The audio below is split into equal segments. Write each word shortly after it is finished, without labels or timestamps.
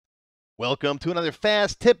Welcome to another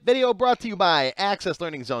Fast Tip video brought to you by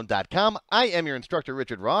AccessLearningZone.com. I am your instructor,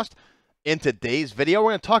 Richard Rost. In today's video,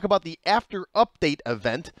 we're going to talk about the after update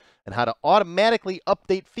event and how to automatically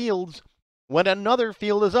update fields when another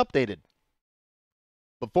field is updated.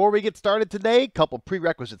 Before we get started today, a couple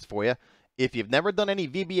prerequisites for you. If you've never done any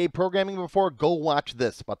VBA programming before, go watch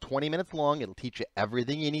this. About 20 minutes long. It'll teach you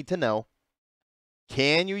everything you need to know.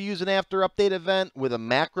 Can you use an after update event with a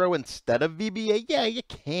macro instead of VBA? Yeah, you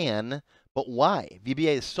can. But why?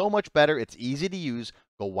 VBA is so much better. It's easy to use.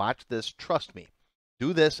 Go watch this. Trust me.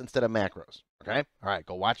 Do this instead of macros. Okay? All right,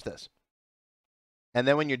 go watch this. And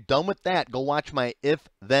then when you're done with that, go watch my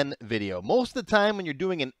if-then video. Most of the time when you're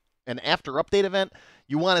doing an after update event,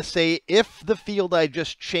 you want to say, if the field I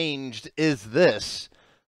just changed is this,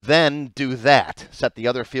 then do that. Set the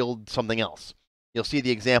other field something else. You'll see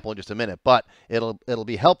the example in just a minute, but it'll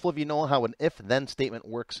be helpful if you know how an if-then statement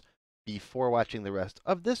works before watching the rest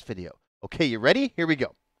of this video. Okay, you ready? Here we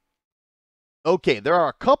go. Okay, there are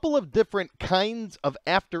a couple of different kinds of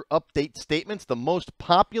after update statements. The most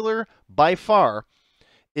popular by far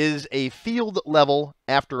is a field level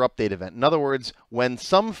after update event. In other words, when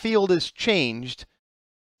some field is changed,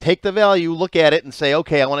 take the value, look at it, and say,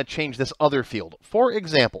 okay, I want to change this other field. For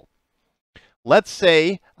example, let's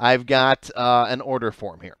say I've got an order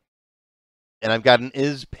form here, and I've got an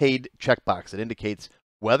is paid checkbox that indicates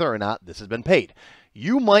whether or not this has been paid.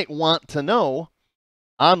 You might want to know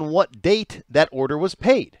on what date that order was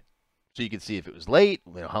paid. So you can see if it was late,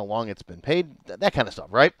 how long it's been paid, that kind of stuff,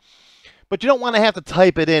 right? But you don't want to have to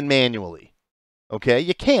type it in manually. Okay,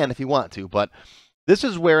 you can if you want to, but this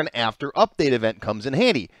is where an after update event comes in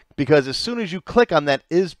handy, because as soon as you click on that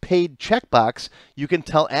is paid checkbox, you can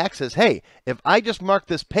tell Access, hey, if I just mark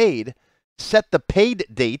this paid, set the paid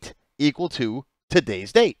date equal to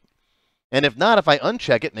today's date. And if not, if I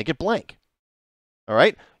uncheck it, make it blank. All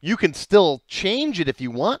right, you can still change it if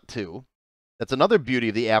you want to. That's another beauty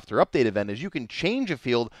of the after update event, is you can change a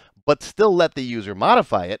field but still let the user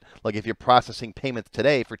modify it. Like if you're processing payments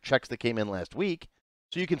today for checks that came in last week,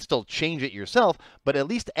 so you can still change it yourself, but at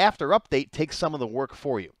least after update takes some of the work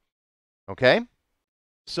for you. Okay?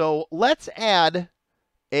 So let's add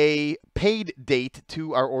a paid date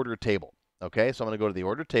to our order table. Okay, so I'm going to go to the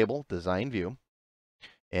order table, design view,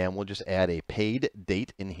 and we'll just add a paid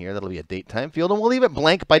date in here. That'll be a date time field, and we'll leave it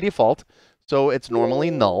blank by default, so it's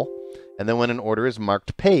normally null. And then when an order is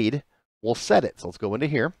marked paid, we'll set it. So let's go into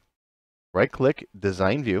here, right-click,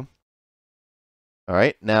 design view. All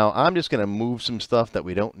right, now I'm just going to move some stuff that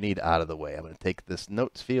we don't need out of the way. I'm going to take this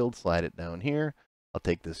notes field, slide it down here. I'll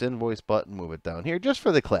take this invoice button, move it down here, just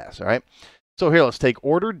for the class, all right? So here, let's take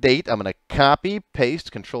order date. I'm going to copy,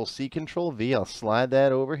 paste, Control-C, Control-V. I'll slide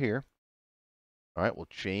that over here. All right, we'll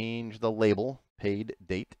change the label, paid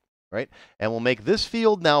date, right? And we'll make this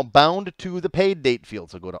field now bound to the paid date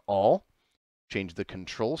field. So go to all, change the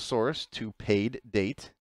control source to paid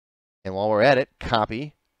date. And while we're at it,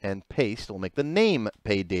 copy and paste. We'll make the name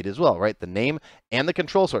paid date as well, right? The name and the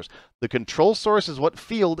control source. The control source is what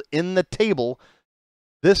field in the table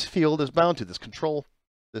this field is bound to.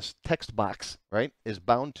 This text box, right, is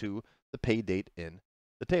bound to the paid date in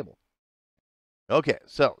the table. Okay,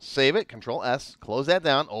 so save it, Control-S, close that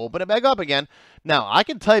down, open it back up again. Now, I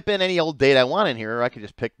can type in any old date I want in here, or I can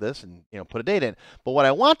just pick this and put a date in. But what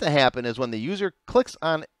I want to happen is when the user clicks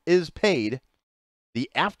on is paid, the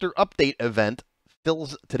after update event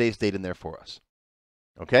fills today's date in there for us.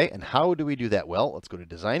 Okay, and how do we do that? Well, let's go to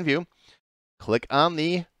Design View, click on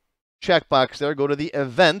the checkbox there, go to the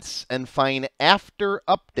Events, and find After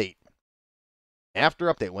Update.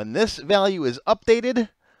 After Update. When this value is updated,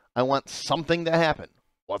 I want something to happen.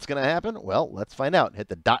 What's going to happen? Well, let's find out. Hit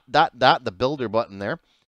the ... the builder button there.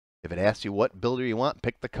 If it asks you what builder you want,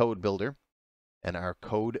 pick the code builder. And our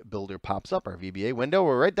code builder pops up, our VBA window.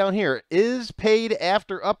 We're right down here. Is paid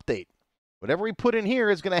after update. Whatever we put in here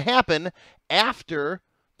is going to happen after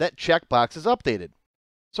that checkbox is updated.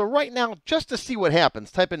 So right now, just to see what happens,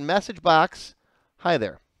 type in message box, hi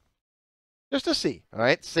there. Just to see. All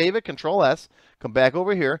right, save it, Control-S. Come back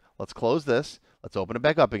over here. Let's close this. Let's open it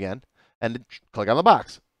back up again, and click on the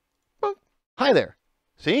box. Boom. Hi there.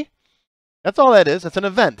 See? That's all that is. It's an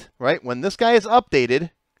event, right? When this guy is updated,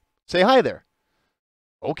 say hi there.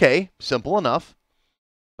 Okay, simple enough.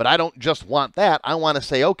 But I don't just want that. I want to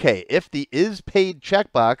say, okay, if the is paid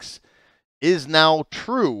checkbox is now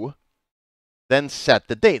true, then set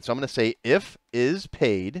the date. So I'm going to say if is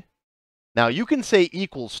paid. Now, you can say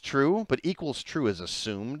equals true, but equals true is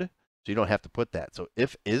assumed, so you don't have to put that. So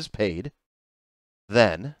if is paid,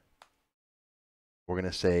 then we're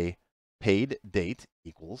going to say paid date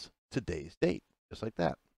equals today's date, just like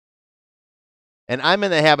that. And I'm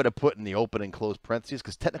in the habit of putting the open and close parentheses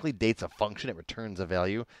because technically date's a function. It returns a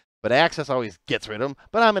value. But Access always gets rid of them.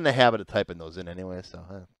 But I'm in the habit of typing those in anyway. So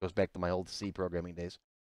it goes back to my old C programming days.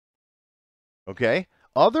 Okay.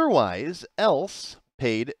 Otherwise, else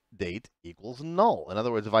paid date equals null. In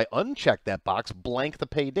other words, if I uncheck that box, blank the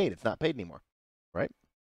paid date. It's not paid anymore. Right?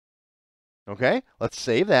 Okay. Let's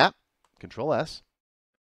save that. Control S.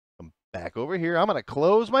 Come back over here. I'm going to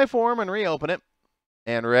close my form and reopen it.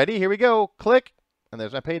 And ready? Here we go. Click. And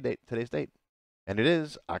there's my paid date, today's date. And it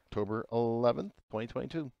is October 11th,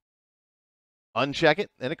 2022. Uncheck it,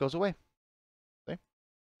 and it goes away. Okay?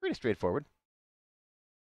 Pretty straightforward.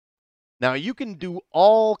 Now, you can do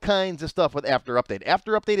all kinds of stuff with After Update.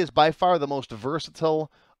 After Update is by far the most versatile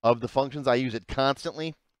of the functions. I use it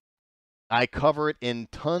constantly. I cover it in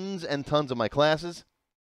tons and tons of my classes.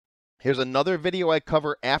 Here's another video I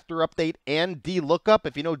cover After Update and DLOOKUP.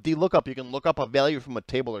 If you know DLOOKUP, you can look up a value from a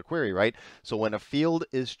table or query, right? So when a field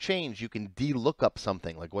is changed, you can DLOOKUP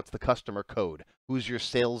something, like what's the customer code? Who's your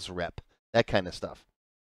sales rep? That kind of stuff.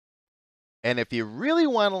 And if you really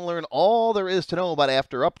want to learn all there is to know about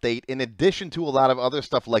After Update, in addition to a lot of other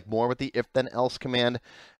stuff like more with the if-then-else command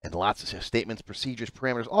and lots of statements, procedures,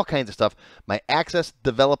 parameters, all kinds of stuff, my Access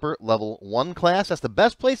Developer Level 1 class, that's the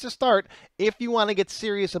best place to start if you want to get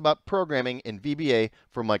serious about programming in VBA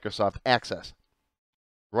for Microsoft Access.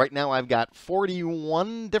 Right now I've got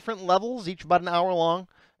 41 different levels, each about an hour long,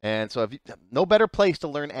 and so no better place to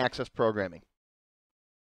learn Access programming.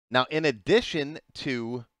 Now, in addition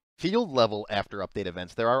to field level After Update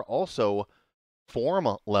events, there are also form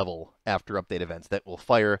level After Update events that will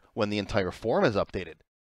fire when the entire form is updated.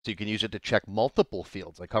 So you can use it to check multiple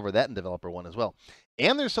fields. I cover that in Developer 1 as well.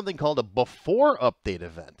 And there's something called a before update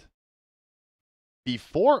event.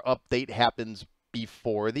 Before update happens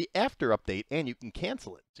before the After Update, and you can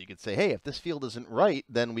cancel it. So you could say, hey, if this field isn't right,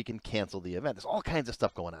 then we can cancel the event. There's all kinds of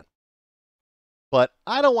stuff going on. But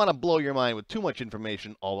I don't want to blow your mind with too much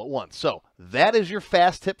information all at once. So that is your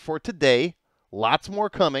fast tip for today. Lots more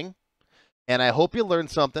coming. And I hope you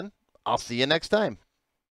learned something. I'll see you next time.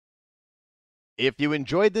 If you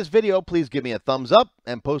enjoyed this video, please give me a thumbs up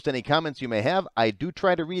and post any comments you may have. I do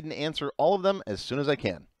try to read and answer all of them as soon as I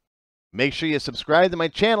can. Make sure you subscribe to my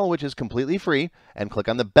channel, which is completely free, and click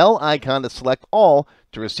on the bell icon to select all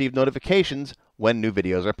to receive notifications when new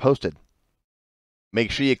videos are posted. Make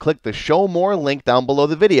sure you click the Show More link down below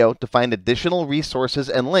the video to find additional resources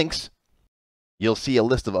and links. You'll see a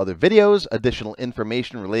list of other videos, additional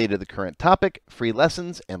information related to the current topic, free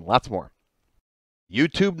lessons, and lots more.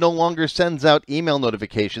 YouTube no longer sends out email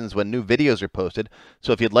notifications when new videos are posted,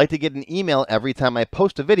 so if you'd like to get an email every time I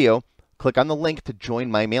post a video, click on the link to join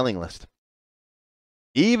my mailing list.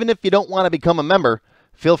 Even if you don't want to become a member,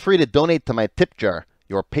 feel free to donate to my tip jar.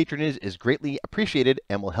 Your patronage is greatly appreciated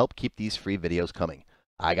and will help keep these free videos coming.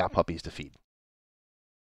 I got puppies to feed.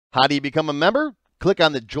 How do you become a member? Click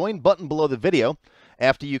on the Join button below the video.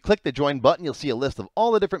 After you click the Join button, you'll see a list of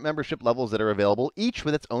all the different membership levels that are available, each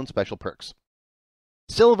with its own special perks.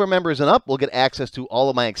 Silver members and up will get access to all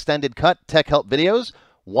of my extended cut tech help videos,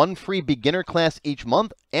 one free beginner class each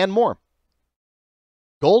month, and more.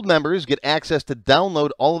 Gold members get access to download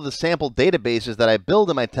all of the sample databases that I build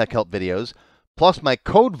in my tech help videos, plus my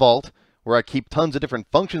code vault, where I keep tons of different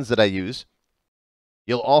functions that I use.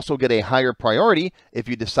 You'll also get a higher priority if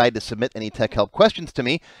you decide to submit any tech help questions to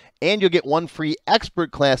me, and you'll get one free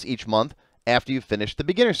expert class each month after you've finished the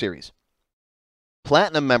beginner series.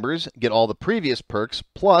 Platinum members get all the previous perks,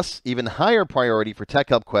 plus even higher priority for tech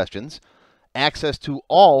help questions, access to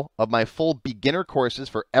all of my full beginner courses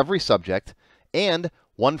for every subject, and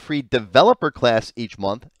one free developer class each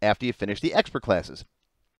month after you finish the expert classes.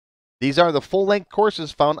 These are the full-length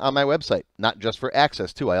courses found on my website, not just for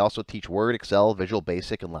Access too. I also teach Word, Excel, Visual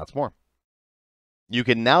Basic, and lots more. You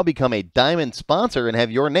can now become a Diamond sponsor and have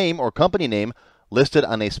your name or company name listed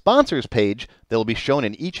on a sponsors page that will be shown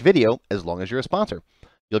in each video as long as you're a sponsor.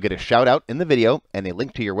 You'll get a shout out in the video and a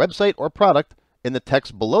link to your website or product in the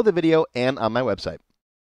text below the video and on my website.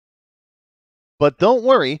 But don't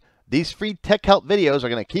worry, these free tech help videos are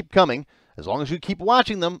going to keep coming. As long as you keep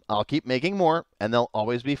watching them, I'll keep making more, and they'll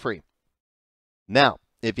always be free. Now,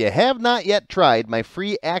 if you have not yet tried my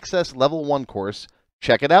free Access Level 1 course,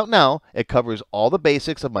 check it out now. It covers all the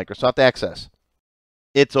basics of Microsoft Access.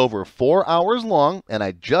 It's over 4 hours long, and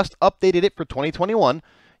I just updated it for 2021.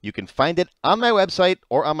 You can find it on my website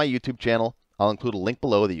or on my YouTube channel. I'll include a link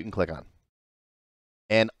below that you can click on.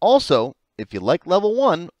 And also, if you like Level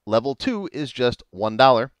 1, Level 2 is just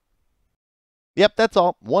 $1. Yep, that's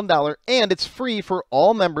all, $1, and it's free for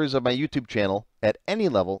all members of my YouTube channel at any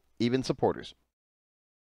level, even supporters.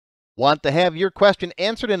 Want to have your question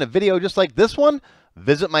answered in a video just like this one?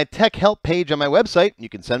 Visit my tech help page on my website. You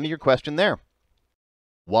can send me your question there.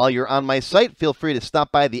 While you're on my site, feel free to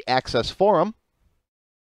stop by the Access Forum.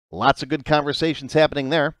 Lots of good conversations happening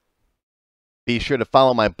there. Be sure to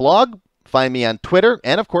follow my blog, find me on Twitter,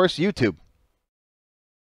 and of course, YouTube.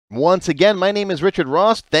 Once again, my name is Richard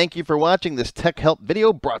Ross. Thank you for watching this tech help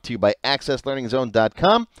video brought to you by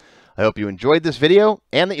accesslearningzone.com. I hope you enjoyed this video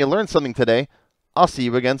and that you learned something today. I'll see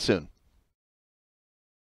you again soon.